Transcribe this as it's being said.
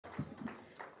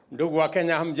Ndugu wa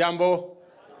Kenya, hamjambo?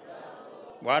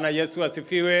 Bwana Yesu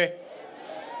asifiwe.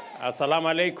 Asalamu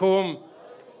alaikum.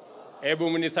 Hebu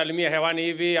mnisalimie hewani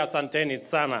hivi, asanteni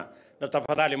sana. Na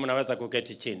tafadhali mnaweza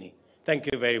kuketi chini. Thank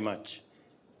you very much.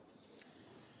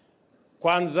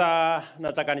 Kwanza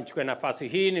nataka nichukue nafasi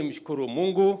hii nimshukuru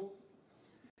Mungu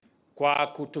kwa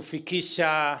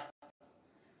kutufikisha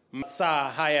masaa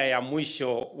haya ya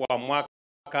mwisho wa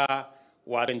mwaka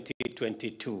wa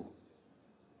 2022.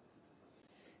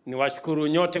 Niwashukuru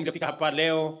nyote mliofika hapa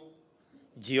leo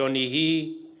jioni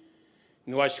hii.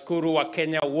 Niwashukuru wa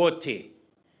Kenya wote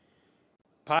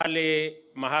pale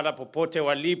mahala popote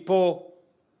walipo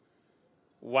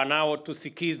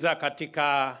wanaotusikiza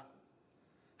katika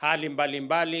hali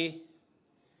mbalimbali.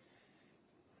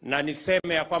 Na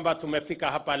niseme ya kwamba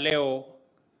tumefika hapa leo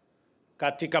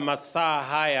katika masaa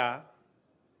haya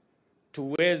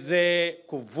tuweze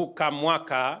kuvuka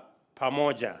mwaka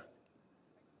pamoja.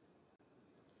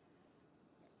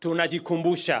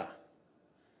 Tunajikumbusha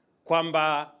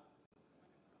kwamba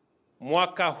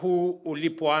mwaka huu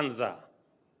ulipoanza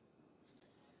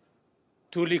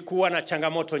tulikuwa na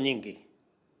changamoto nyingi.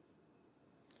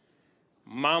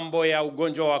 Mambo ya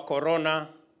ugonjwa wa corona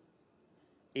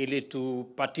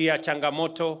ilitupatia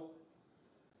changamoto.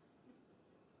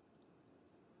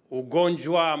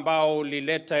 Ugonjwa ambao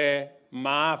ulileta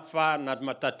maafa na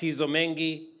matatizo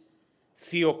mengi,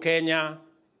 sio Kenya,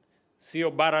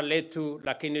 sio bara letu,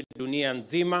 lakini dunia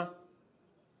nzima.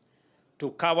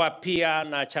 Tukawa pia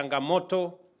na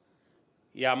changamoto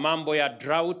ya mambo ya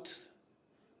drought,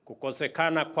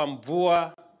 kukosekana kwa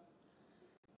mvua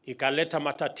ikaleta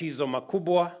matatizo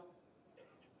makubwa.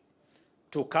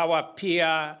 Tukawa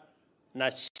pia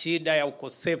na shida ya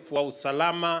ukosefu wa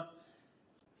usalama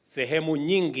sehemu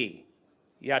nyingi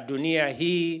ya dunia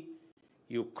hii,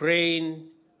 Ukraine,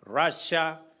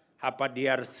 Russia, hapa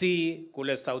DRC,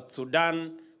 kule South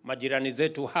Sudan, majirani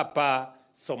zetu hapa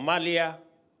Somalia.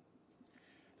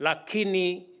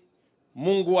 Lakini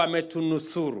Mungu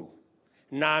ametunusuru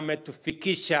na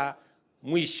ametufikisha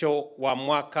mwisho wa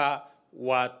mwaka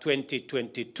wa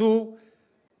 2022.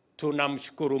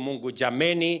 Tunamshukuru Mungu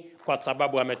jameni kwa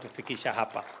sababu ametufikisha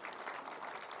hapa.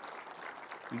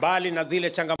 Mbali na zile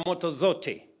changamoto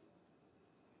zote,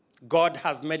 God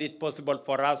has made it possible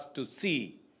for us to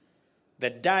see the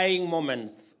dying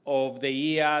moments of the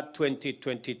year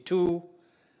 2022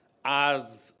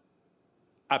 as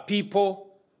a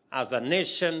people, as a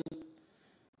nation.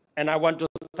 And I want to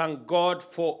thank God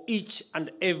for each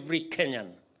and every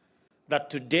Kenyan that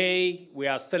today we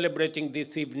are celebrating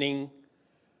this evening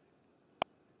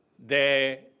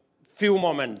the few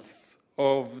moments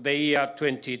of the year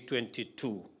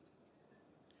 2022.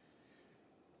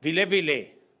 Vile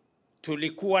vile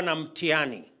tulikuwa na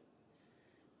mtihani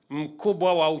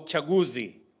mkubwa wa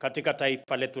uchaguzi katika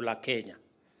taifa letu la Kenya.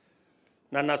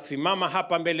 Na nasimama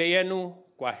hapa mbele yenu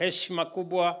kwa heshima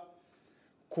kubwa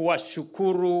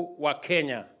kuwashukuru wa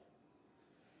Kenya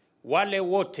wale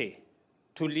wote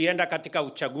tulienda katika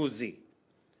uchaguzi.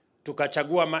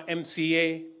 Tukachagua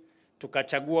ma-MCA,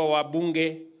 tukachagua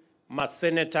wabunge,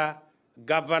 maseneta,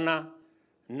 governor,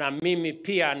 na mimi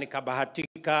pia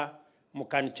nikabahatika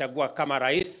mkanichagua kama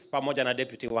rais pamoja na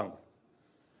deputy wangu.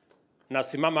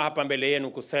 Nasimama hapa mbele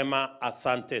yenu kusema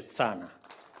asante sana.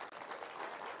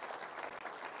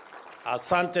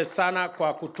 Asante sana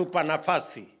kwa kutupa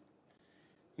nafasi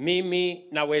mimi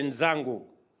na wenzangu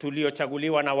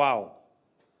tuliochaguliwa na wao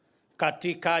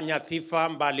katika nyadhifa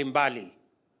mbalimbali,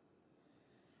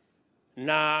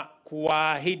 na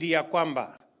kuahidi ya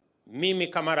kwamba mimi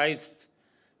kama rais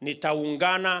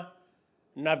nitaungana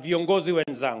na viongozi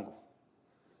wenzangu,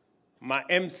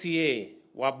 ma-MCA,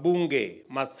 wabunge,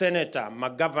 maseneta,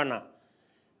 magavana,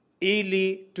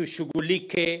 ili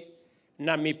tushughulike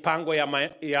na mipango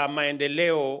ya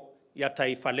maendeleo ya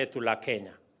taifa letu la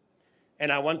Kenya.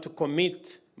 And I want to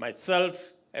commit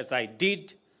myself, as I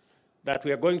did, that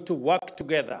we are going to work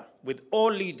together with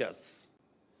all leaders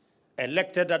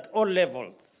elected at all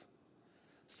levels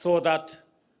so that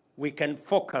we can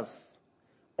focus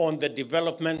on the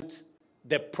development,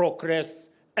 the progress,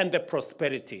 and the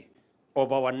prosperity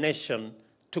of our nation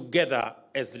together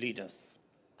as leaders.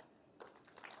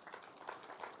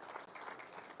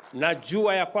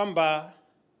 Najua ya kwamba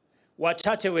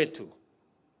wachache wetu,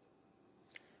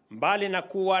 mbali na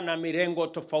kuwa na mirengo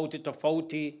tofauti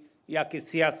tofauti ya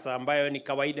kisiasa ambayo ni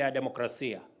kawaida ya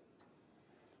demokrasia,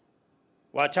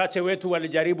 wachache wetu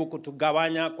walijaribu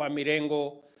kutugawanya kwa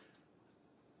mirengo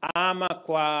ama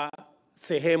kwa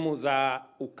sehemu za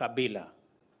ukabila.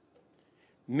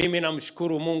 Mimi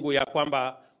namshukuru Mungu ya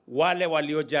kwamba wale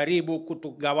waliojaribu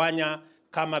kutugawanya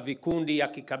kama vikundi ya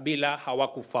kikabila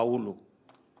hawakufaulu.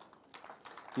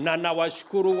 na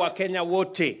nawashukuru Wakenya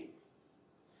wote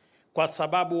kwa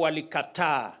sababu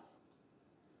walikataa,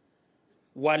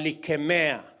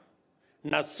 walikemea,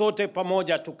 na sote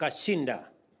pamoja tukashinda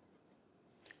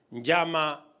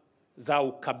njama za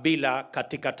ukabila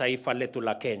katika taifa letu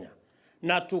la Kenya.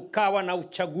 Na tukawa na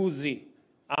uchaguzi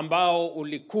ambao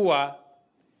ulikuwa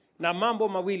na mambo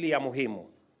mawili ya muhimu.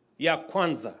 Ya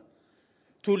kwanza,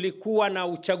 tulikuwa na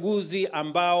uchaguzi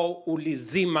ambao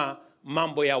ulizima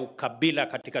mambo ya ukabila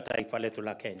katika taifa letu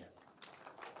la Kenya.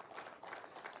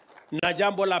 Na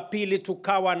jambo la pili,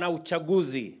 tukawa na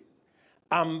uchaguzi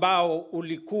ambao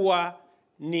ulikuwa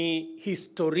ni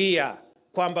historia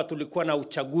kwamba tulikuwa na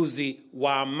uchaguzi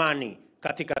wa amani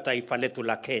katika taifa letu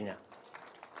la Kenya.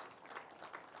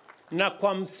 Na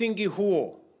kwa msingi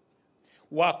huo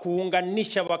wa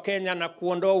kuunganisha Wakenya na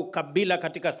kuondoa ukabila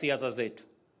katika siasa zetu,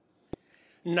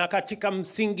 na katika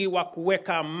msingi wa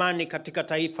kuweka amani katika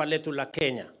taifa letu la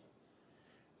Kenya,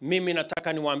 mimi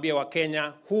nataka niwaambie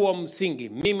Wakenya huo msingi,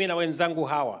 mimi na wenzangu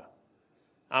hawa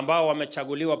ambao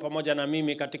wamechaguliwa pamoja na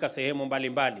mimi katika sehemu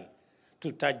mbalimbali,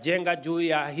 tutajenga juu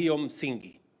ya hiyo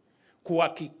msingi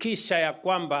kuhakikisha ya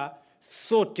kwamba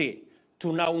sote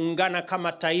tunaungana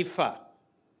kama taifa.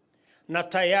 Na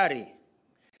tayari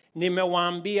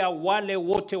nimewaambia wale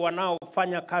wote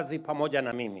wanaofanya kazi pamoja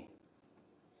na mimi,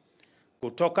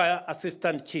 kutoka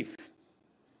assistant chief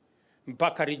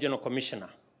mpaka regional commissioner,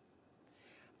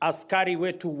 askari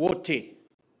wetu wote,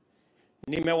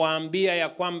 nimewaambia ya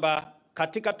kwamba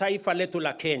katika taifa letu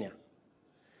la Kenya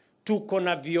tuko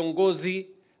na viongozi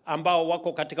ambao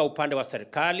wako katika upande wa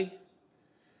serikali,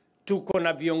 tuko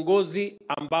na viongozi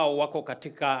ambao wako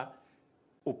katika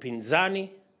upinzani,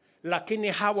 lakini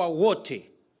hawa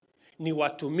wote ni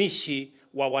watumishi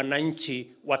wa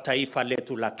wananchi wa taifa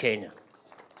letu la Kenya.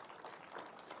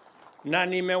 Na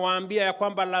nimewaambia ya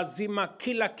kwamba lazima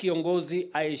kila kiongozi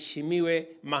aheshimiwe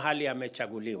mahali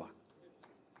amechaguliwa.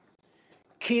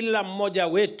 Kila mmoja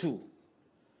wetu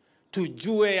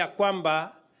tujue ya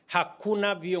kwamba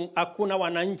hakuna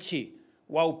wananchi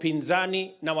wa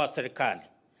upinzani na wa serikali.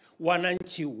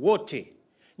 Wananchi wote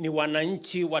ni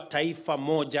wananchi wa taifa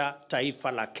moja,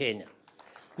 taifa la Kenya.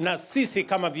 Na sisi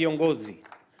kama viongozi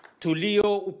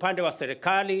tulio upande wa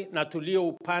serikali na tulio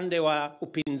upande wa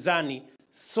upinzani,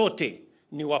 sote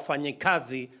ni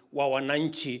wafanyikazi wa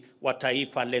wananchi wa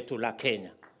taifa letu la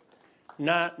Kenya.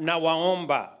 Na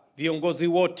waomba viongozi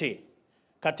wote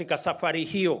katika safari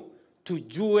hiyo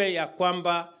tujue ya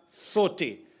kwamba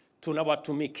sote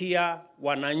tunawatumikia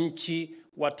wananchi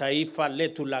wa taifa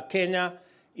letu la Kenya.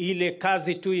 Ile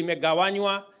kazi tu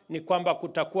imegawanywa, ni kwamba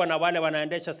kutakuwa na wale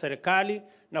wanaendesha serikali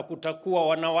na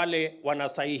kutakuwa na wale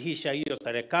wanasahihisha hiyo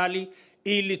serikali,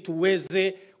 ili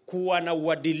tuweze kuwa na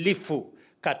uadilifu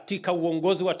katika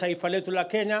uongozi wa taifa letu la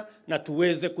Kenya na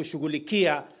tuweze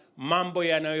kushughulikia mambo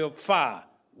yanayofaa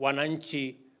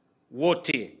wananchi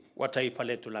wote wa taifa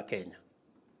letu la Kenya.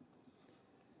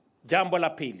 Jambo la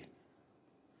pili,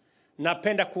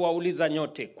 napenda kuwauliza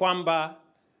nyote kwamba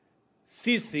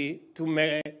sisi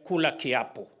tumekula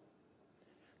kiapo,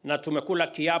 na tumekula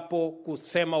kiapo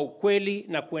kusema ukweli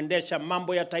na kuendesha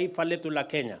mambo ya taifa letu la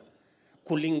Kenya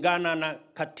kulingana na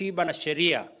katiba na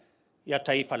sheria ya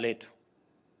taifa letu.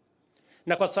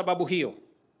 Na kwa sababu hiyo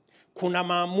kuna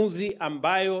maamuzi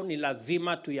ambayo ni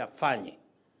lazima tuyafanye,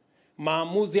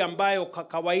 maamuzi ambayo kwa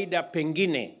kawaida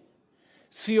pengine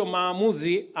sio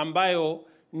maamuzi ambayo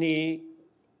ni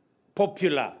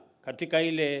popular katika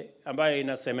ile ambayo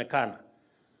inasemekana.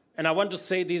 And I want to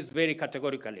say this very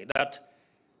categorically, that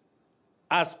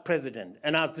as president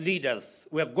and as leaders,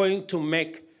 we are going to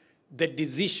make the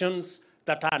decisions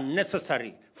that are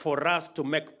necessary for us to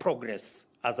make progress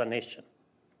as a nation.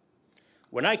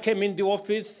 When I came in the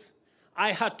office,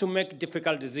 I had to make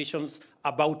difficult decisions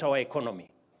about our economy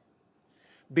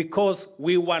because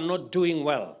we were not doing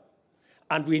well,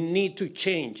 and we need to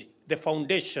change the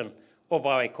foundation of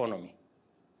our economy.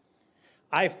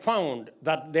 I found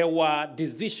that there were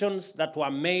decisions that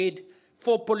were made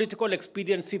for political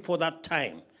expediency for that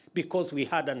time because we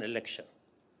had an election.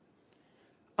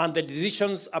 And the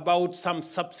decisions about some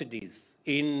subsidies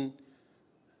in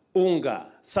unga,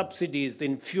 subsidies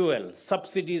in fuel,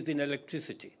 subsidies in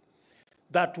electricity,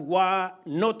 that were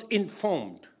not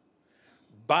informed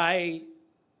by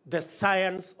the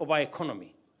science of our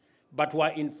economy, but were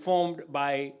informed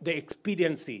by the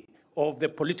expediency of the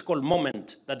political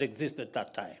moment that existed at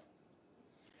that time.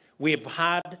 We've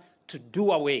had to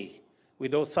do away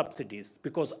with those subsidies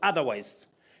because otherwise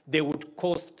they would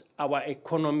cost our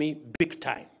economy big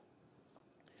time.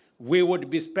 We would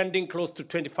be spending close to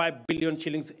 25 billion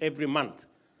shillings every month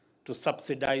to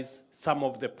subsidize some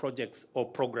of the projects or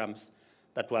programs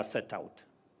that were set out.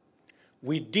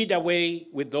 We did away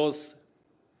with those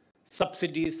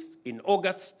subsidies in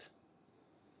August,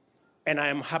 and I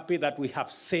am happy that we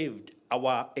have saved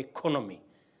our economy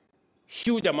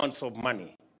huge amounts of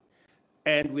money.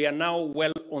 And we are now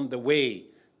well on the way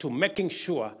to making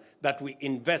sure that we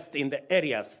invest in the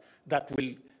areas that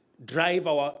will drive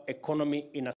our economy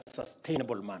in a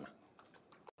sustainable manner.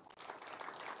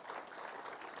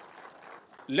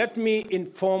 Let me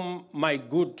inform my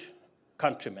good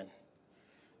countrymen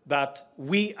that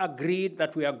we agreed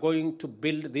that we are going to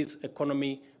build this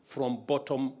economy from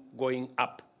bottom going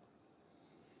up.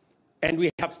 And we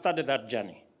have started that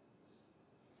journey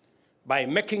by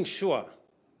making sure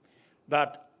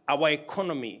that our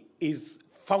economy is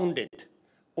founded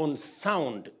on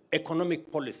sound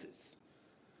economic policies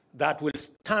that will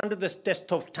stand the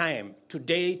test of time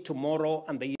today, tomorrow,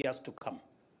 and the years to come.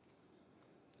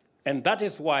 And that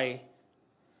is why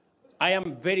I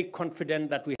am very confident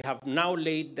that we have now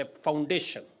laid the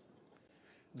foundation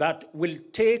that will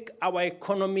take our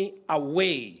economy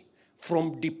away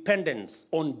from dependence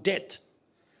on debt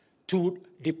to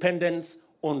dependence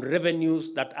on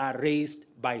revenues that are raised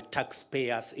by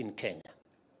taxpayers in Kenya.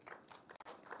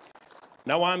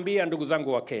 Nawaambia ndugu zangu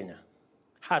wa Kenya,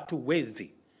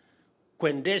 hatuwezi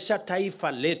kuendesha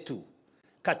taifa letu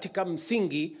katika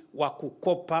msingi wa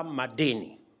kukopa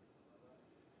madeni.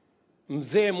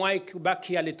 Mzee Mwai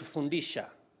Kibaki alitufundisha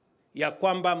ya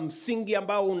kwamba msingi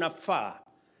ambao unafaa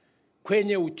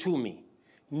kwenye uchumi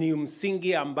ni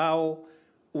msingi ambao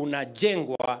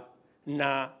unajengwa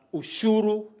na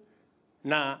ushuru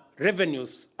na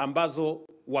revenues ambazo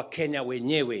Wakenya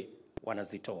wenyewe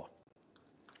wanazitoa.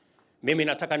 Mimi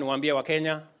nataka niwaambie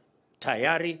Wakenya,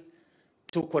 tayari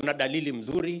tuko na dalili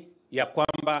mzuri ya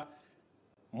kwamba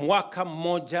mwaka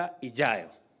mmoja ijayo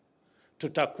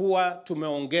tutakuwa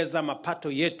tumeongeza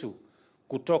mapato yetu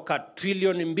kutoka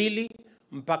trilioni 2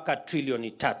 mpaka trilioni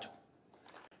 3.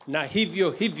 Na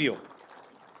hivyo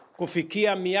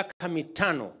kufikia miaka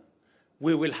 5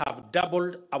 we will have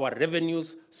doubled our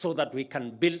revenues so that we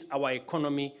can build our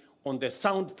economy on the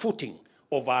sound footing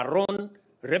of our own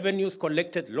revenues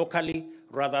collected locally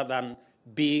rather than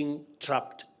being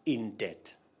trapped in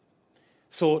debt.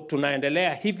 So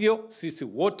tunaendelea hivyo sisi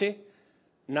wote,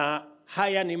 na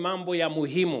haya ni mambo ya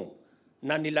muhimu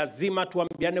na ni lazima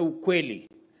tuambiane ukweli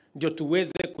ndio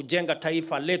tuweze kujenga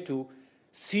taifa letu,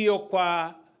 sio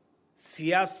kwa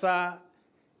siasa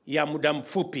ya muda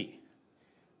mfupi,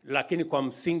 lakini kwa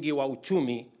msingi wa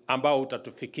uchumi ambao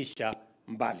utatufikisha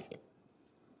mbali.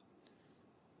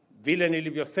 Vile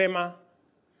nilivyosema,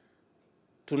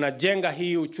 tunajenga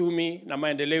hii uchumi na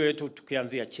maendeleo yetu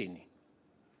tukianzia chini.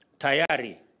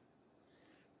 Tayari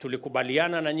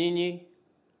tulikubaliana na nyinyi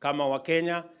kama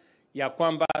Wakenya ya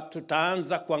kwamba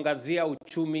tutaanza kuangazia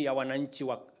uchumi ya wananchi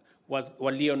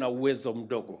walio na uwezo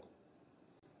mdogo.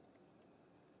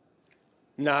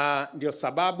 Na ndio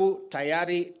sababu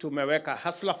tayari tumeweka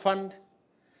Hustler Fund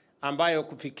ambayo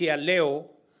kufikia leo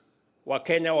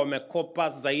Wakenya wamekopa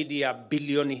zaidi ya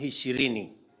bilioni 20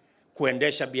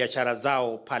 kuendesha biashara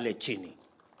zao pale chini.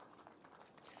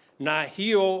 Na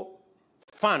hiyo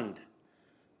fund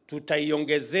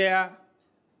tutaiongezea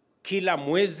kila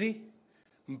mwezi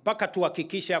mpaka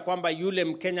tuhakikisha kwamba yule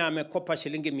Mkenya amekopa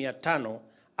shilingi 500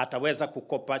 ataweza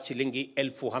kukopa shilingi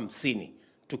 50,000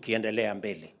 tukiendelea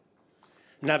mbele.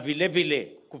 Na vile vile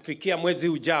kufikia mwezi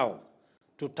ujao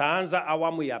tutaanza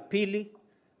awamu ya pili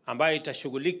ambayo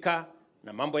itashughulika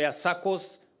na mambo ya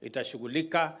SACCOS,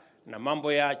 itashughulika na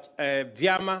mambo ya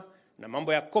vyama na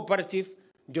mambo ya cooperative,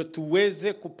 ndio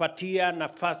tuweze kupatia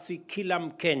nafasi kila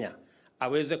Mkenya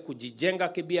aweze kujijenga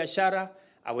kibiashara,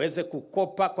 aweze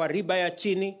kukopa kwa riba ya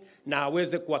chini, na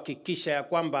aweze kuhakikisha ya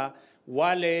kwamba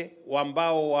wale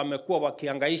ambao wamekuwa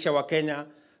wakihangaisha Wakenya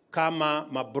kama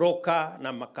mabroka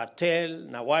na makatel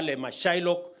na wale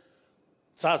mashailok,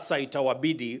 sasa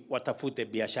itawabidi watafute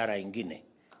biashara ingine,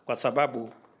 kwa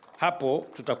sababu hapo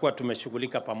tutakuwa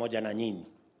tumeshughulika pamoja na nyinyi.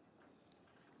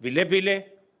 Vile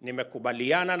vile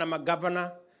nimekubaliana na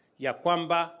magavana ya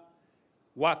kwamba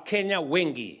Wakenya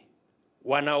wengi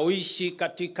wanaoishi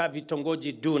katika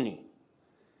vitongoji duni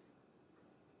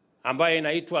ambayo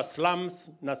inaitwa slums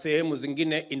na sehemu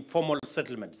zingine informal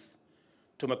settlements,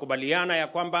 tumekubaliana ya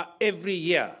kwamba every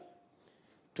year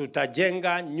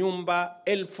tutajenga nyumba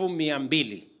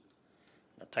 1,200.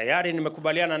 Na tayari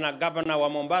nimekubaliana na governor wa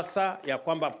Mombasa ya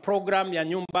kwamba program ya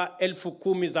nyumba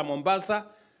 10,000 za Mombasa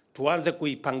tuanze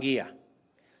kuipangia.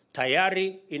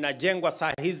 Tayari inajengwa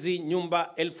saa hizi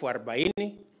nyumba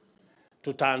 40,000.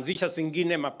 Tutaanzisha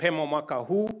zingine mapema mwaka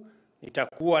huu.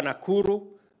 Nitakuwa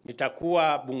Nakuru,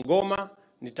 nitakuwa Bungoma,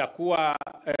 nitakuwa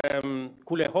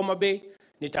kule Homa Bay,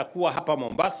 nitakuwa hapa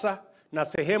Mombasa. na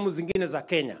sehemu zingine za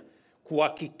Kenya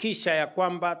kuhakikisha ya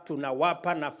kwamba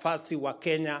tunawapa nafasi wa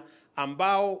Kenya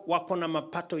ambao wako na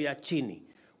mapato ya chini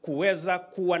kuweza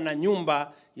kuwa na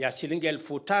nyumba ya shilingi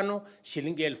 5,000,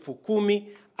 shilingi 10,000,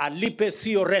 alipe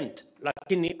sio rent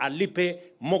lakini alipe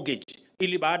mortgage,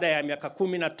 ili baada ya miaka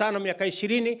 15, miaka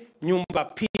 20 nyumba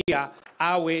pia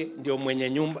awe ndio mwenye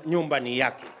nyumba ni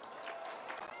yake.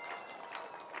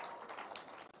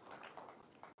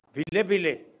 Vile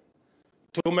vile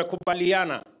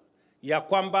tumekubaliana ya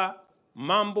kwamba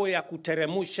mambo ya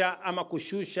kuteremusha ama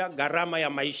kushusha gharama ya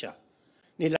maisha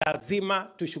ni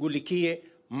lazima tushughulikie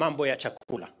mambo ya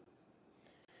chakula.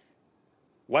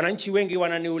 Wananchi wengi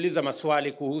wananiuliza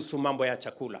maswali kuhusu mambo ya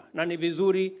chakula na ni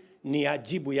vizuri ni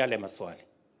ajibu yale maswali.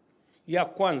 Ya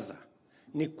kwanza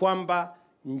ni kwamba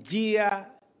njia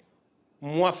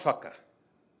mwafaka,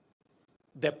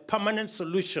 the permanent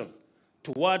solution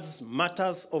towards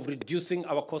matters of reducing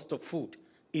our cost of food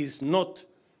is not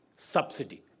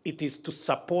subsidy. It is to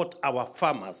support our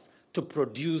farmers to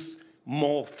produce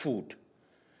more food.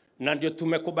 Na ndio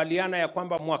tumekubaliana ya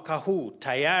kwamba mwaka huu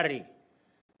tayari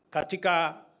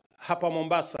katika hapa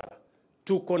Mombasa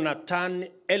tuko na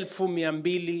tani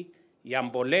 1,200 ya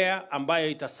mbolea ambayo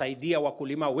itasaidia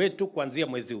wakulima wetu kuanzia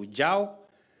mwezi ujao.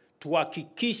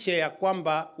 Tuhakikishe ya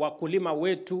kwamba wakulima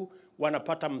wetu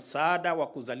wanapata msaada wa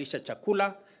kuzalisha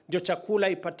chakula, ndio chakula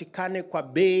ipatikane kwa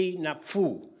bei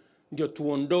nafuu, ndio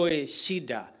tuondoe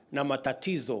shida na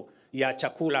matatizo ya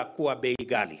chakula kuwa bei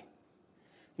ghali.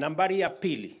 Nambari ya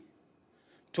pili,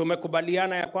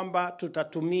 tumekubaliana ya kwamba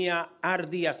tutatumia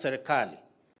ardhi ya serikali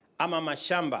ama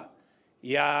mashamba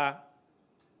ya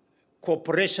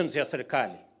corporations ya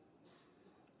serikali,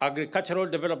 Agricultural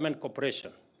Development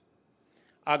Corporation,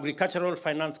 Agricultural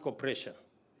Finance Corporation,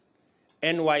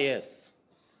 NYS,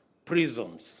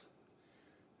 prisons,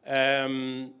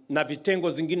 na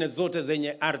vitengo zingine zote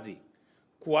zenye ardhi,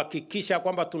 kuhakikisha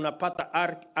kwamba tunapata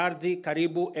ardhi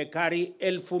karibu ekari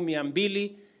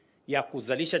 1,200 ya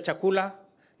kuzalisha chakula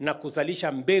na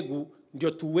kuzalisha mbegu,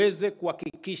 ndio tuweze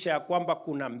kuhakikisha kwamba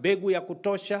kuna mbegu ya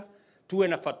kutosha, tuwe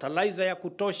na fertilizer ya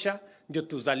kutosha, ndio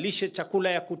tuzalishe chakula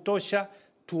ya kutosha,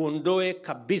 tuondoe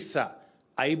kabisa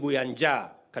aibu ya njaa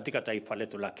katika taifa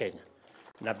letu la Kenya.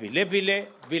 Na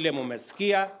vile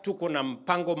mumesikia, tuko na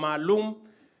mpango maalum.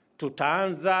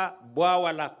 Tutaanza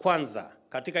bwawa la kwanza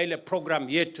katika ile program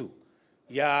yetu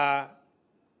ya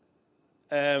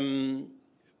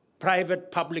private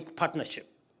public partnership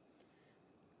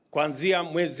kuanzia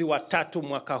mwezi wa 3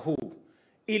 mwaka huu,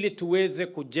 ili tuweze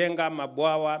kujenga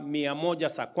mabwawa 100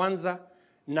 za kwanza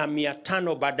na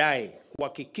 500 baadaye,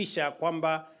 kuhakikisha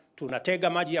kwamba tunatega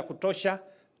maji ya kutosha,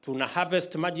 tuna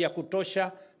harvest maji ya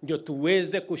kutosha, ndio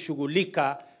tuweze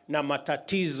kushughulika na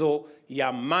matatizo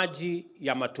ya maji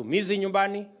ya matumizi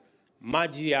nyumbani,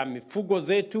 maji ya mifugo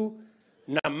zetu,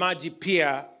 na maji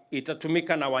pia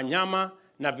itatumika na wanyama,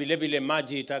 na vile vile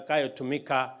maji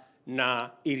itakayotumika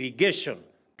na irrigation,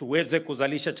 tuweze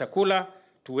kuzalisha chakula,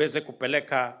 tuweze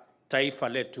kupeleka taifa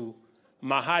letu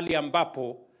mahali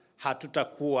ambapo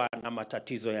hatutakuwa na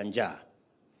matatizo ya njaa.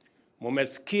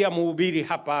 Mumesikia mhubiri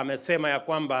hapa amesema ya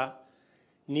kwamba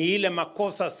ni ile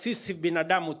makosa sisi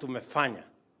binadamu tumefanya,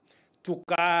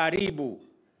 tukaharibu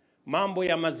mambo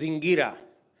ya mazingira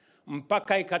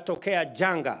mpaka ikatokea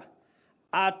janga,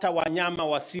 hata wanyama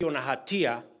wasio na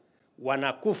hatia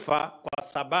wanakufa kwa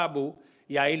sababu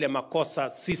ya ile makosa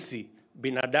sisi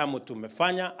binadamu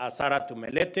tumefanya, hasara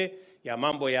tumelete ya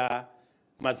mambo ya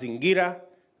mazingira.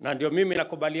 Na ndio mimi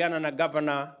nakubaliana na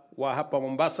governor wa hapa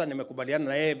Mombasa, nimekubaliana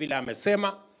na yeye vile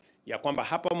amesema ya kwamba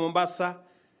hapa Mombasa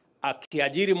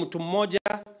akiajiri mtu mmoja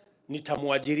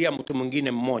nitamuajiria mtu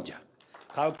mwingine mmoja.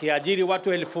 Akiajiri watu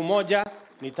 1,000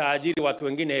 nitaajiri watu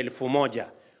wengine 1,000,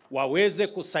 waweze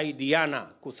kusaidiana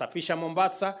kusafisha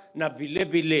Mombasa na vile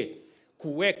vile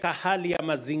kuweka hali ya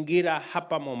mazingira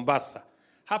hapa Mombasa.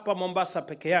 Hapa Mombasa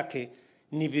peke yake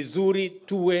ni vizuri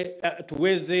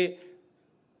tuweze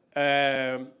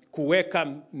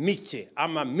kuweka miche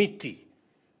ama miti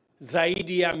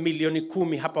zaidi ya milioni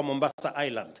 10 hapa Mombasa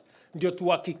Island, ndio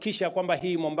tuhakikisha kwamba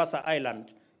hii Mombasa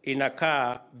Island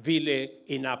inakaa vile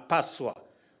inapaswa,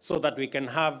 so that we can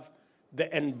have the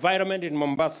environment in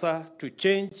Mombasa to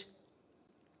change.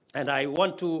 And I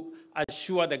want to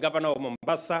assure the governor of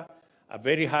Mombasa, a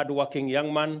very hard-working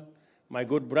young man, my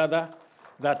good brother,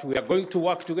 that we are going to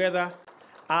work together,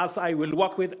 as I will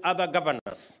work with other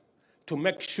governors, to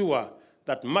make sure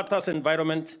that matters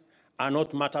environment are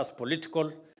not matters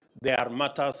political, they are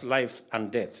matters life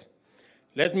and death.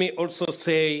 Let me also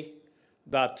say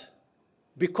that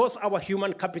because our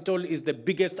human capital is the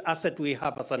biggest asset we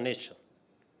have as a nation,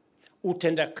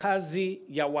 utendakazi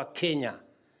ya Wakenya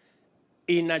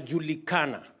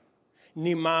inajulikana,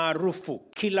 ni maarufu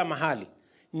kila mahali.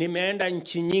 Nimeenda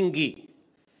nchi nyingi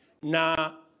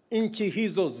na nchi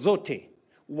hizo zote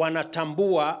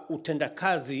wanatambua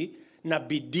utendakazi na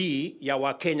bidii ya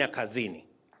Wakenya kazini.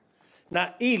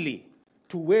 Na ili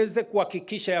tuweze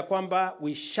kuhakikisha ya kwamba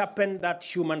we sharpen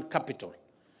that human capital,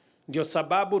 ndio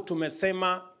sababu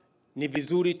tumesema ni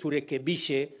vizuri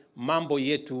turekebishe mambo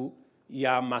yetu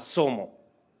ya masomo.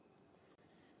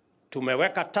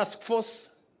 Tumeweka task force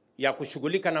ya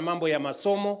kushughulika na mambo ya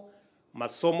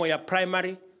masomo ya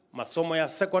primary, masomo ya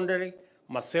secondary,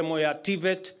 masomo ya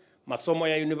TVET, masomo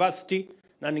ya university,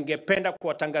 na ningependa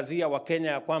kuwatangazia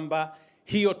Wakenya ya kwamba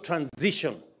hiyo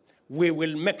transition, we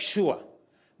will make sure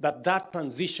that that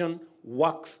transition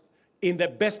works in the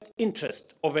best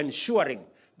interest of ensuring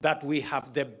that we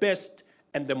have the best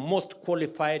and the most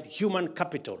qualified human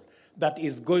capital that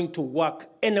is going to work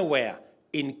anywhere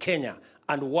in Kenya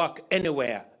and work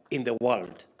anywhere in the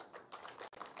world.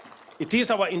 It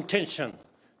is our intention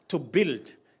to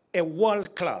build a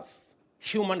world-class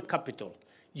human capital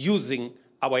using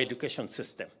our education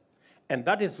system. And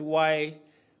that is why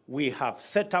we have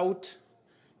set out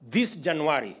this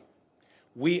January,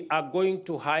 we are going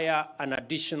to hire an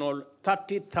additional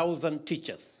 30,000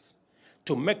 teachers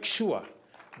to make sure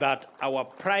that our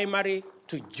primary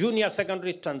to junior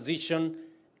secondary transition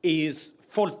is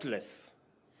faultless.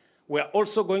 We are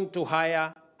also going to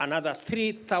hire another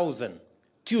 3,000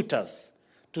 tutors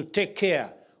to take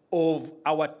care of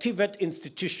our TVET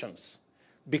institutions,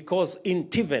 because in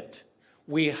TVET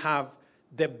we have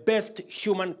the best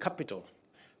human capital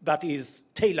that is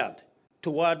tailored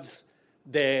towards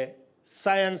the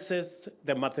sciences,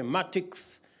 the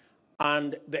mathematics,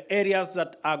 and the areas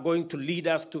that are going to lead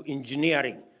us to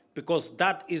engineering, because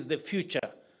that is the future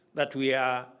that we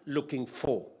are looking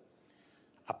for.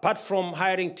 Apart from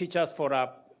hiring teachers for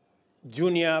our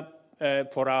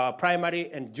for our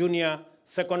primary and junior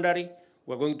secondary,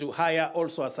 we're going to hire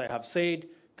also, as I have said,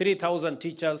 3,000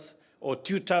 teachers or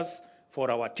tutors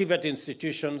for our TVET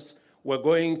institutions. We're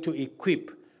going to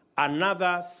equip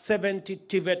another 70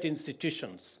 TVET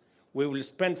institutions. We will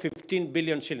spend 15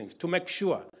 billion shillings to make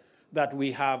sure that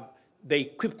we have the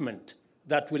equipment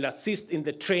that will assist in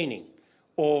the training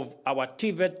of our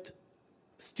TVET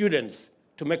students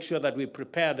to make sure that we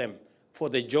prepare them for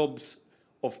the jobs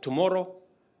of tomorrow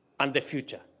and the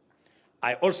future.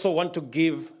 I also want to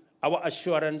give our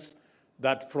assurance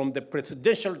that from the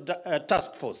Presidential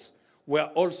Task Force, we are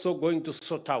also going to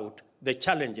sort out the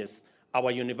challenges our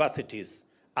universities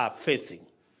are facing.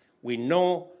 We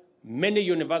know many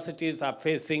universities are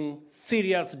facing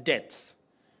serious debts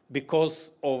because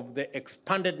of the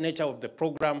expanded nature of the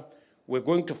program. We're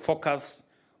going to focus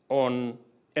on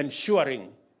ensuring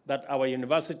that our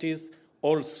universities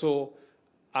also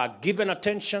are given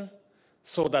attention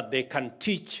so that they can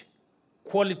teach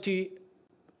quality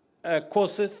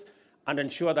courses and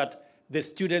ensure that the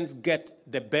students get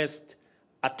the best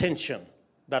attention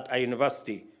that a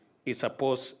university is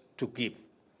supposed to give.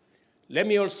 Let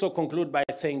me also conclude by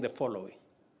saying the following,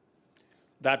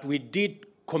 that we did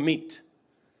commit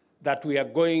that we are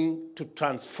going to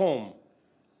transform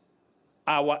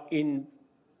our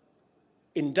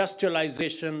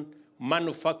industrialization,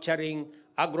 manufacturing,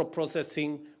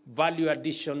 agro-processing, value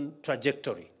addition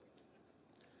trajectory.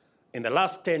 In the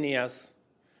last 10 years,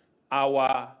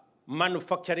 our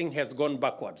manufacturing has gone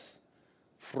backwards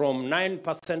from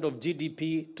 9% of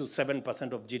GDP to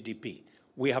 7% of GDP.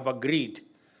 We have agreed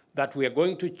that we are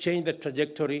going to change the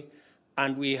trajectory,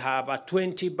 and we have a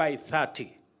 20 by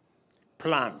 30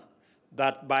 plan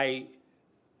that by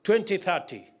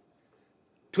 2030,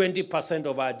 20%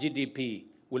 of our GDP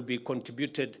will be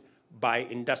contributed by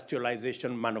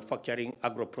industrialization, manufacturing,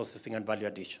 agro-processing, and value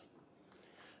addition.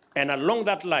 And along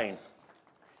that line,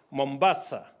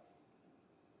 Mombasa,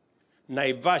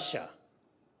 Naivasha,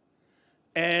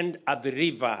 and at the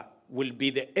river will be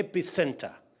the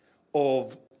epicenter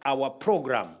of our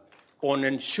program on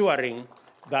ensuring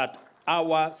that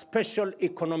our special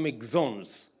economic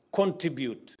zones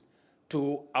contribute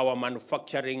to our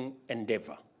manufacturing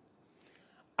endeavor.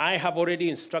 I have already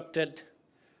instructed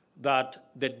that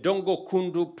the Dongo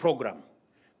Kundu program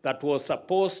that was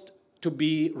supposed to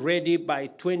be ready by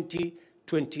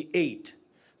 2028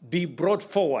 be brought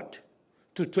forward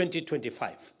to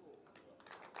 2025.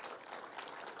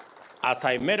 As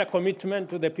I made a commitment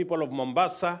to the people of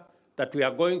Mombasa that we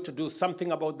are going to do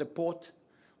something about the port,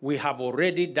 we have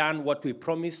already done what we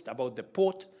promised about the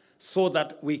port so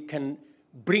that we can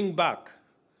bring back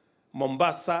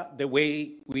Mombasa the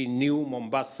way we knew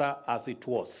Mombasa as it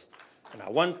was. And I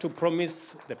want to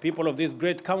promise the people of this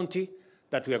great county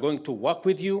that we are going to work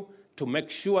with you to to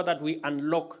make sure that we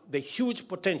unlock the huge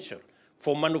potential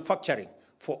for manufacturing,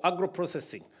 for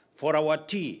agro-processing, for our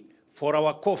tea, for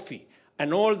our coffee,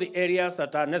 and all the areas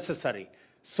that are necessary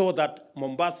so that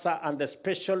Mombasa and the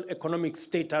special economic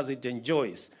status it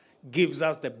enjoys gives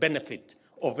us the benefit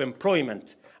of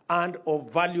employment and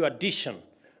of value addition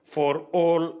for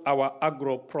all our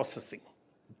agro-processing.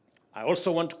 I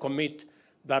also want to commit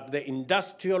that the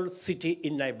industrial city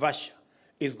in Naivasha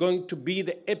is going to be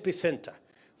the epicenter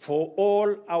for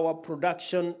all our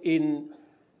production in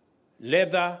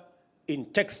leather, in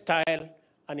textile,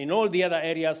 and in all the other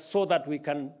areas so that we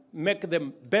can make the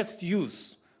best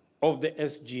use of the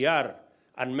SGR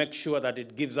and make sure that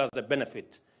it gives us the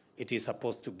benefit it is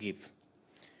supposed to give.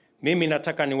 Mimi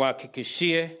nataka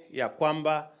niwahakikishie ya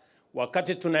kwamba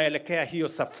wakati tunaelekea hiyo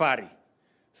safari,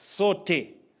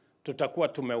 sote tutakuwa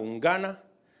tumeungana,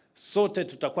 sote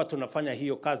tutakuwa tunafanya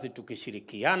hiyo kazi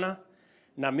tukishirikiana,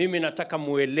 na mimi nataka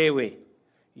muelewe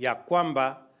ya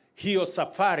kwamba hiyo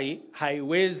safari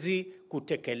haiwezi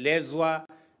kutekelezwa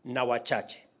na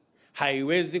wachache.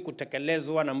 Haiwezi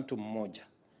kutekelezwa na mtu mmoja.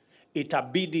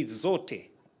 Itabidi zote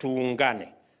tuungane,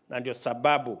 na ndio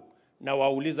sababu na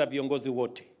wauliza viongozi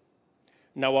wote,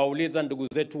 na wauliza ndugu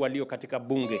zetu walio katika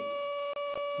bunge,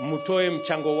 mtoe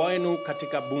mchango wenu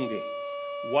katika bunge.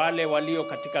 Wale walio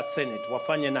katika Senate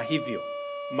wafanye na hivyo.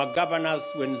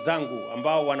 Magovernors wenzangu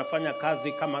ambao wanafanya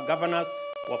kazi kama governors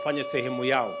wafanye sehemu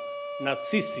yao, na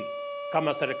sisi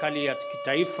kama serikali ya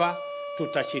kitaifa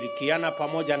tutashirikiana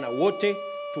pamoja na wote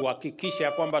tuhakikishe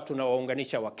ya kwamba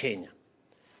tunawaunganisha wa Kenya.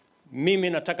 Mimi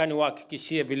nataka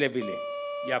niwahakikishie vile vile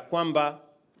ya kwamba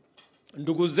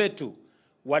ndugu zetu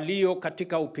walio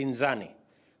katika upinzani,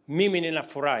 mimi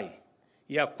ninafurahi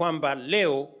ya kwamba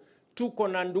leo tuko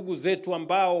na ndugu zetu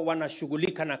ambao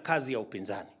wanashughulika na kazi ya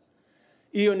upinzani.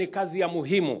 Hiyo ni kazi ya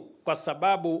muhimu kwa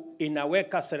sababu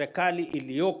inaweka serikali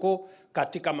iliyoko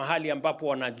katika mahali ambapo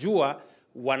wanajua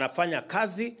wanafanya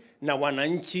kazi na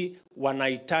wananchi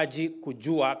wanahitaji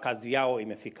kujua kazi yao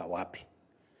imefika wapi.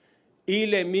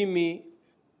 Ile mimi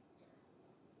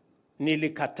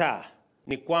nilikataa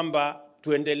ni kwamba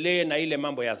tuendelee na ile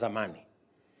mambo ya zamani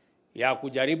ya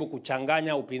kujaribu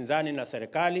kuchanganya upinzani na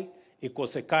serikali,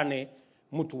 ikosekane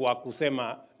mtu wa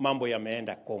kusema mambo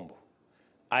yameenda kombo.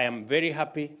 I am very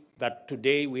happy that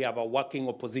today we have a working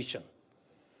opposition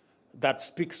that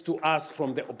speaks to us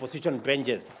from the opposition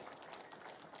benches,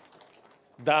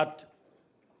 that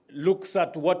looks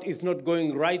at what is not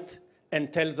going right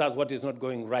and tells us what is not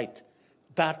going right.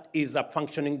 That is a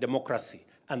functioning democracy,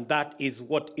 and that is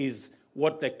what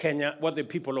the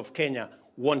people of Kenya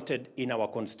wanted in our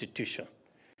constitution.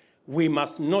 We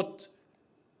must not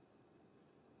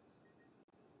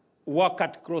work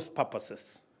at cross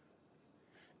purposes,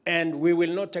 and we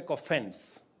will not take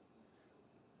offense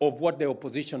of what the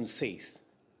opposition says.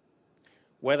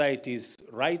 Whether it is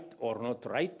right or not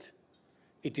right,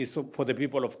 it is for the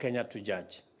people of Kenya to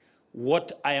judge.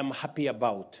 What I am happy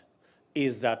about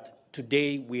is that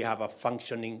today we have a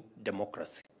functioning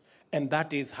democracy, and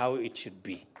that is how it should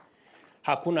be.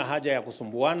 Hakuna haja ya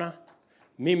kusumbuana.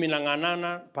 Mimi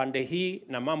nang'ang'ana pande hii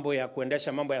na mambo ya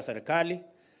kuendesha mambo ya serikali.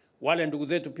 Wale ndugu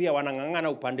zetu pia wanang'ang'ana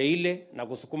upande ile na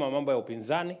kusukuma mambo ya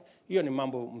upinzani. Hiyo ni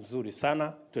mambo mzuri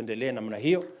sana. Tuendelee namna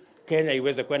hiyo. Kenya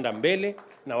iweze kwenda mbele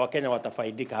na Wakenya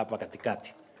watafaidika hapa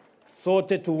katikati.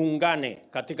 Sote tuungane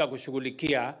katika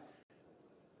kushughulikia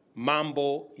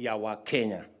mambo ya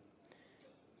Wakenya.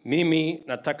 Mimi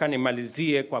nataka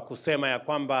nimalizie kwa kusema ya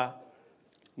kwamba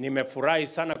nimefurahi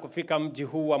sana kufika mji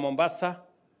huu wa Mombasa.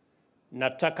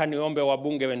 Nataka niombe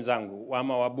wabunge wenzangu,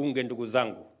 ama wabunge ndugu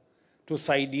zangu,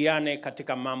 tusaidiane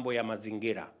katika mambo ya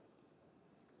mazingira.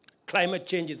 Climate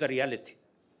change is a reality.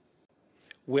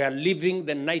 We are living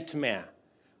the nightmare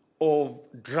of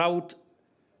drought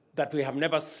that we have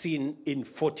never seen in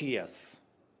 40 years.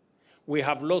 We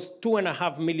have lost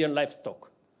 2.5 million livestock.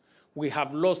 We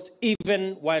have lost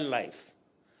even wildlife.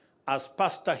 As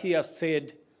Pastor here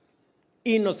said,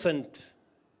 innocent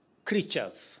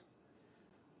creatures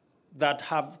that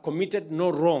have committed no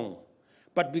wrong,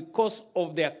 but because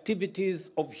of the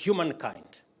activities of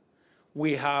humankind,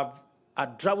 we have a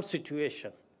drought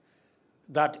situation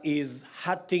that is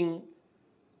hurting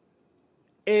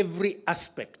every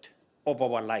aspect of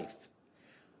our life.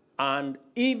 And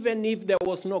even if there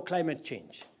was no climate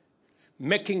change,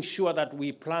 making sure that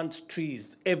we plant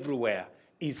trees everywhere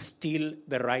is still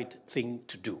the right thing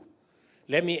to do.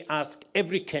 Let me ask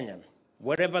every Kenyan,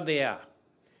 wherever they are,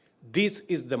 this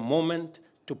is the moment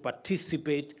to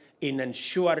participate in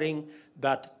ensuring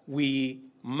that we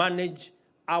manage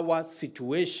our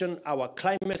situation, our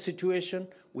climate situation,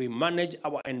 we manage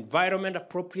our environment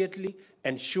appropriately,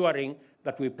 ensuring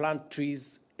that we plant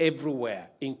trees everywhere,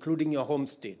 including your home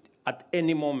state, at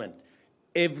any moment,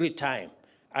 every time.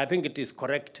 I think it is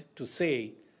correct to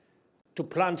say to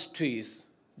plant trees,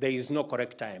 there is no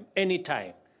correct time. Any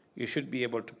time, you should be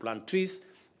able to plant trees.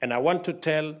 And I want to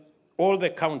tell all the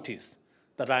counties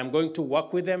that I'm going to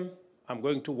work with them. I'm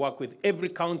going to work with every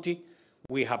county.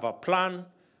 We have a plan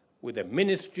with the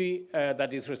ministry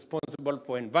that is responsible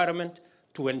for environment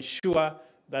to ensure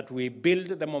that we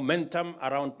build the momentum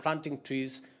around planting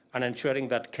trees and ensuring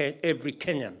that every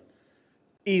Kenyan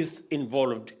is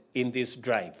involved in this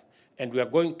drive. And we are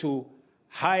going to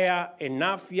hire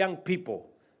enough young people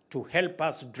to help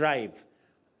us drive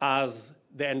as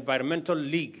the Environmental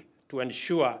League to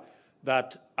ensure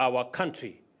that our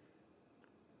country,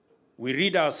 we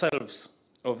rid ourselves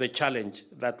of the challenge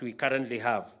that we currently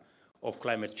have of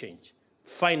climate change.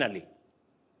 Finally,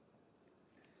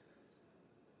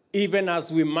 even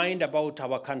as we mind about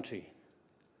our country,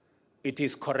 it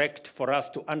is correct for us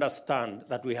to understand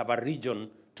that we have a region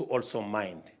to also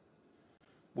mind.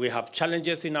 We have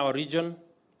challenges in our region.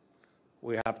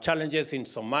 We have challenges in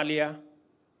Somalia.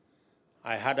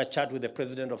 I had a chat with the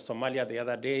president of Somalia the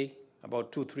other day,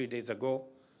 about 2-3 days ago.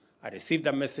 I received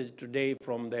a message today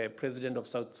from the president of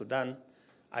South Sudan.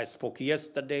 I spoke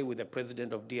yesterday with the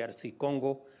president of DRC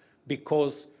Congo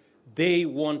because they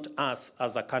want us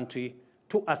as a country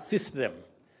to assist them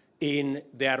in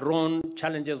their own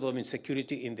challenges of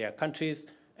insecurity in their countries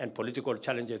and political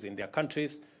challenges in their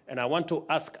countries. And I want to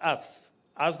ask us,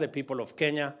 as the people of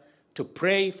Kenya, to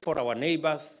pray for our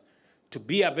neighbors, to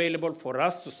be available for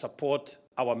us to support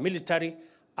our military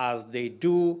as they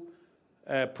do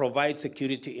provide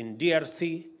security in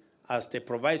DRC, as they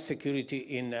provide security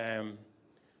in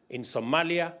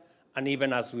Somalia, and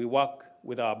even as we work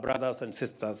with our brothers and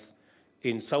sisters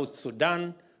in South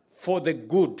Sudan for the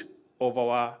good of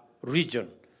our region,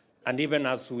 and even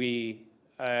as we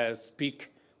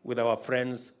speak with our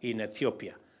friends in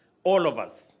Ethiopia. All of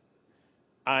us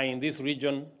are in this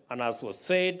region, and as was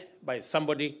said by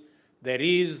somebody, there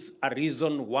is a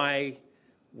reason why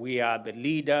we are the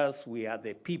leaders, we are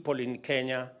the people in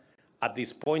Kenya at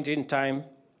this point in time,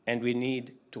 and we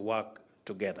need to work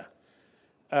together.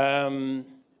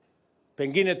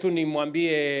 Pengine tu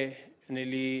nimwambie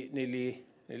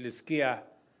nilisikia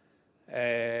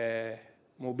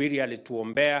mhubiri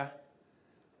alituombea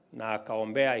na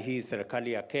akaombea hii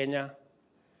serikali ya Kenya.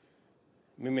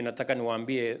 Mimi nataka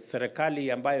niwaambie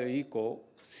serikali ambayo iko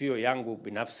sio yangu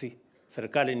binafsi,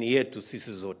 serikali ni yetu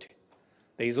sisi zote.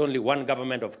 There is only one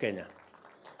government of Kenya.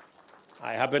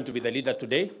 I happen to be the leader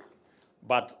today,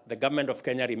 but the government of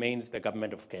Kenya remains the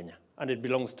government of Kenya, and it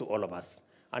belongs to all of us,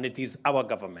 and it is our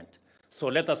government. So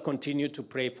let us continue to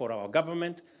pray for our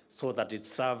government so that it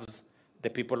serves the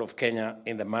people of Kenya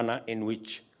in the manner in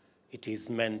which it is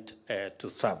meant to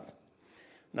serve.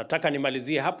 Nataka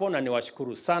nimalizie hapo na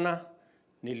niwashukuru sana.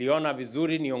 Niliona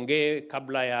vizuri niongee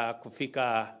kabla ya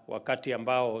kufika wakati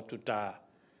ambao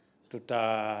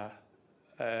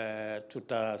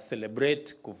tuta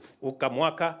celebrate kuvuka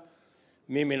mwaka.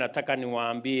 Mimi nataka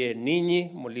niwaambie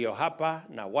ninyi mlio hapa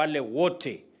na wale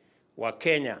wote wa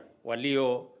Kenya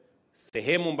walio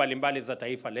sehemu mbalimbali za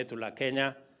taifa letu la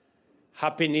Kenya,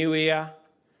 Happy New Year,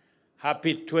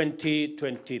 Happy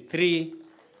 2023.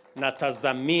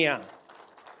 Natazamia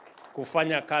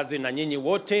kufanya kazi na nyinyi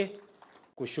wote,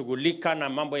 kushughulika na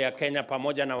mambo ya Kenya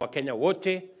pamoja na Wakenya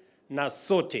wote, na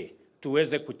sote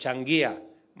tuweze kuchangia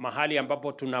mahali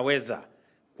ambapo tunaweza,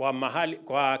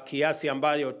 kwa kiasi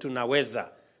ambayo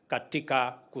tunaweza,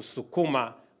 katika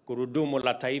kusukuma gurudumu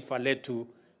la taifa letu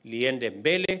liende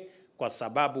mbele, kwa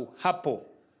sababu hapo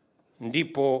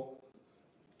ndipo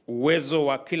uwezo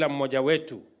wa kila mmoja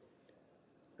wetu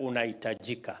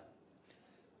unahitajika.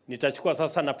 Nitachukua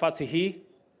sasa nafasi hii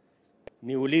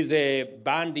niulize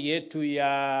bandi yetu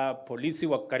ya polisi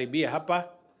wakukaribia hapa,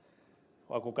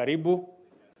 wako karibu,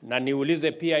 na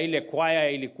niulize pia ile kwaya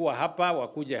ilikuwa hapa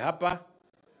wakuje hapa,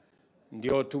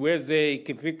 ndio tuweze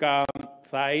ikifika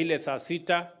saa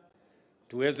 6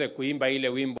 tuweze kuimba ile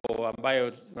wimbo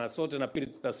ambayo na sote nafikiri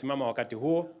tutasimama wakati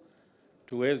huo,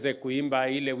 tuweze kuimba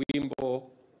ile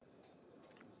wimbo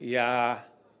ya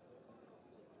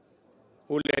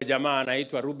ule jamaa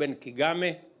anaitwa Ruben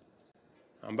Kigame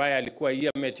ambaye alikuwa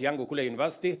yearmate yangu kule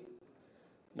university,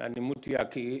 na ni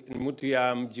mtu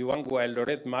ya mji wangu wa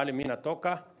Eldoret mahali mimi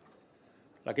natoka,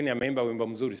 lakini ameimba wimbo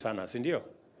mzuri sana, si ndio?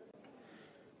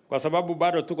 Kwa sababu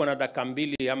bado tuko na dakika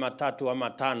 2 ama 3 ama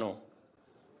 5,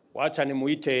 wacha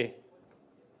nimuite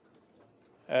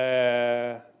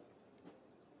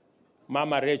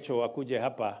Mama Recho akuje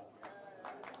hapa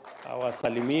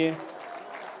awasalimie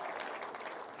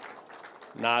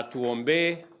na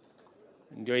tuombe,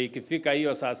 ndio ikifika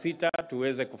hiyo saa 6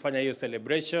 tuweze kufanya hiyo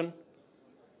celebration.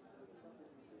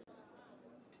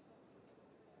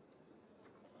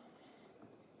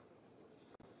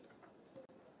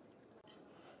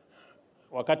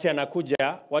 Wakati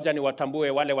anakuja, wacha niwatambue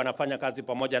wale wanafanya kazi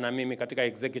pamoja na mimi katika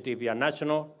executive ya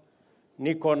national.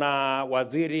 Niko na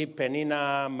waziri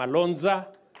Penina Malonza,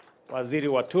 waziri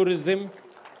wa tourism,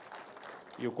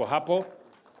 yuko hapo.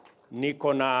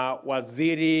 Niko na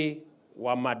waziri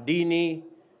wa madini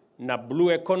na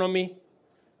blue economy,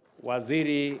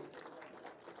 waziri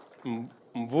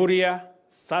Mvuria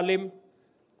Salim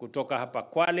kutoka hapa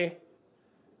Kwale,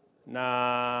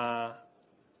 na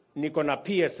niko na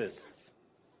PSS.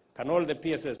 Can all the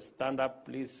PSS stand up,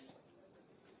 please?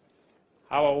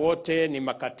 Hawa wote ni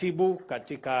makatibu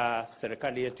katika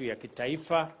serikali yetu ya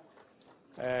kitaifa.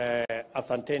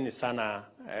 Asanteni sana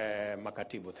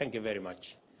makatibu. Thank you very much.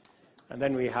 And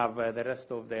then we have the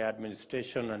rest of the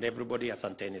administration and everybody.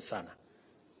 Asanteni sana.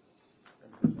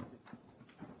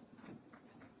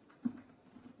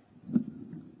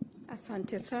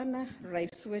 Asante sana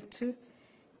rais wetu,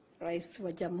 rais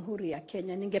wa Jamhuri ya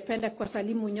Kenya. Ningependa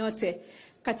kuwasalimu nyote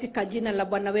katika jina la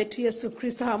Bwana wetu Yesu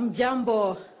Kristo.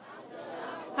 Hamjambo?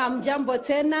 Hamjambo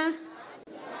tena?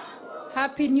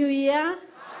 Happy New Year.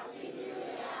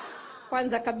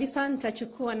 Kwanza kabisa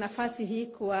nitachukua nafasi hii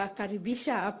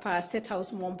kuwakaribisha hapa State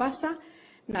House Mombasa.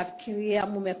 Nafikiria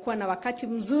mmekuwa na wakati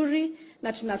mzuri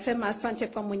na tunasema asante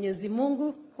kwa Mwenyezi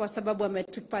Mungu kwa sababu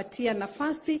ametupatia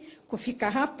nafasi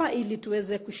kufika hapa ili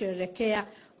tuweze kusherehekea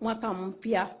mwaka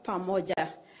mpya pamoja.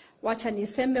 Wacha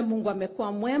niseme Mungu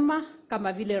amekuwa mwema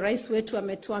kama vile rais wetu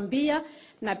ametuambia,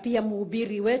 na pia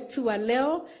mhubiri wetu wa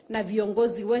leo na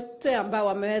viongozi wote ambao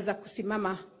wameweza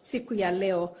kusimama siku ya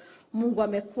leo. Mungu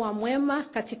amekuwa mwema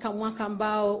katika mwaka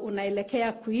ambao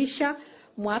unaelekea kuisha,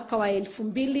 mwaka wa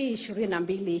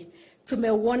 2022.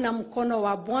 Tumeuona mkono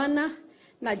wa Bwana,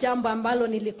 na jambo ambalo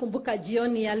nilikumbuka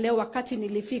jioni ya leo wakati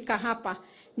nilifika hapa,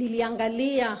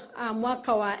 niliangalia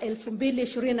mwaka wa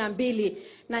 2022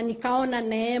 na nikaona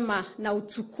neema na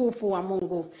utukufu wa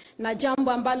Mungu. Na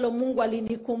jambo ambalo Mungu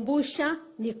alinikumbusha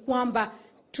ni kwamba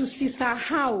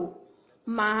tusisahau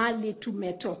mahali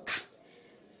tumetoka.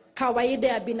 Kawaida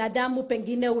ya binadamu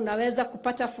pengine unaweza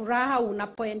kupata furaha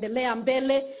unapoendelea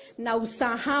mbele na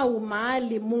usahau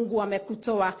mahali Mungu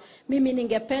amekutoa. Mimi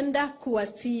ningependa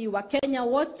kuwasihi Wakenya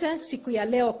wote siku ya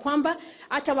leo kwamba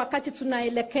hata wakati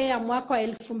tunaelekea mwaka wa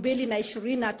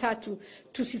 2023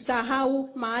 tusisahau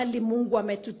mahali Mungu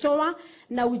ametutoa,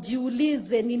 na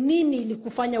ujiulize ni nini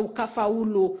ilikufanya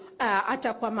ukafaulu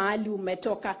hata kwa mahali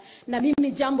umetoka. Na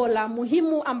mimi jambo la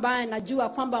muhimu ambaye najua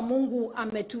kwamba Mungu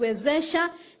ametuwezesha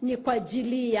ni kwa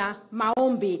ajili ya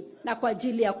maombi na kwa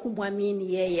ajili ya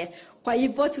kumwamini yeye. Kwa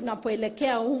hivyo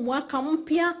tunapoelekea huu mwaka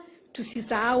mpya,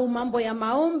 tusisahau mambo ya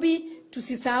maombi,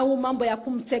 tusisahau mambo ya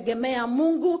kumtegemea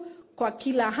Mungu kwa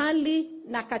kila hali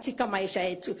na katika maisha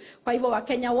yetu. Kwa hivyo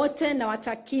Wakenya wote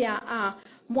nawatakia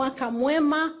mwaka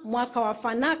mwema, mwaka wa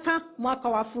fanaka, mwaka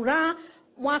wa furaha,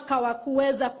 mwaka wa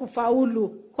kuweza kufaulu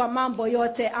kwa mambo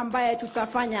yote ambaye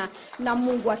tutafanya na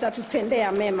Mungu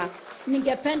atatutendea mema.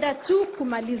 Ningependa tu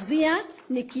kumalizia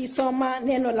nikisoma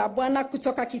neno la Bwana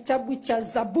kutoka kitabu cha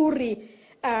Zaburi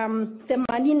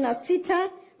 86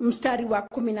 mstari wa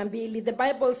 12. The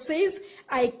Bible says,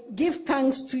 I give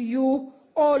thanks to you,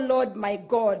 O Lord my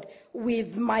God,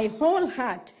 with my whole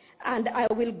heart, and I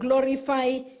will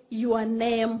glorify your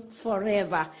name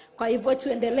forever. Kwa hivyo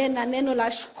tuendelee na neno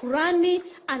la shukrani,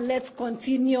 and let's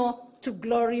continue to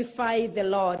glorify the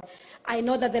Lord. I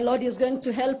know that the Lord is going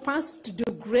to help us to do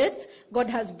great. God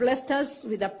has blessed us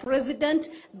with a president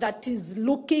that is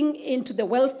looking into the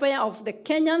welfare of the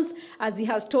Kenyans, as he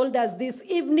has told us this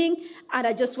evening. And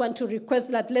I just want to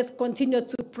request that let's continue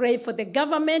to pray for the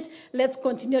government. Let's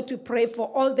continue to pray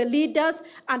for all the leaders.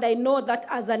 And I know that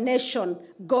as a nation,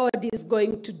 God is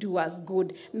going to do us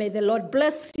good. May the Lord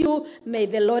bless you. May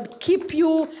the Lord keep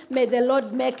you. May the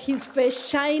Lord make his face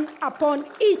shine upon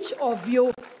each of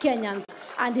you Kenyans.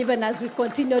 And even as we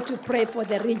continue to pray for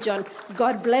the region,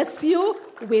 God bless you.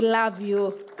 We love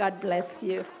you. God bless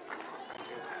you.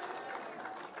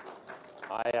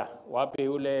 Haya, wapi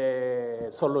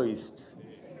ule soloist?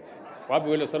 Wapi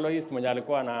ule soloist mwenye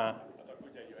alikuwa na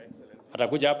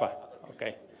atakuja hapa?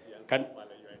 Okay. Can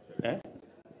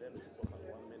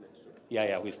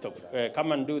Yeah, we stop.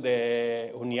 Come and do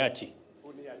the Huniachi.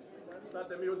 Start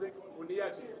the music.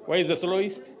 Huniachi. Where is the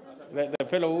soloist? The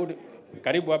fellow who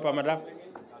karibu hapa, madam.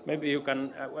 Maybe you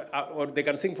can or they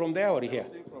can sing from there or here?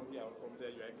 Sing from here or from there,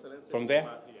 Your Excellency. From there?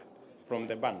 From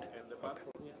the band. And the band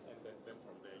from here, and then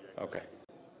from there, Your Excellency. Okay.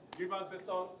 Give us the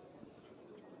song.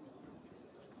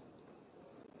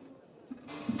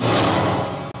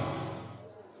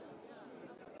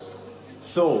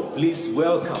 So please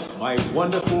welcome my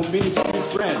wonderful ministry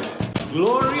friend,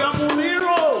 Gloria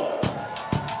Muliro.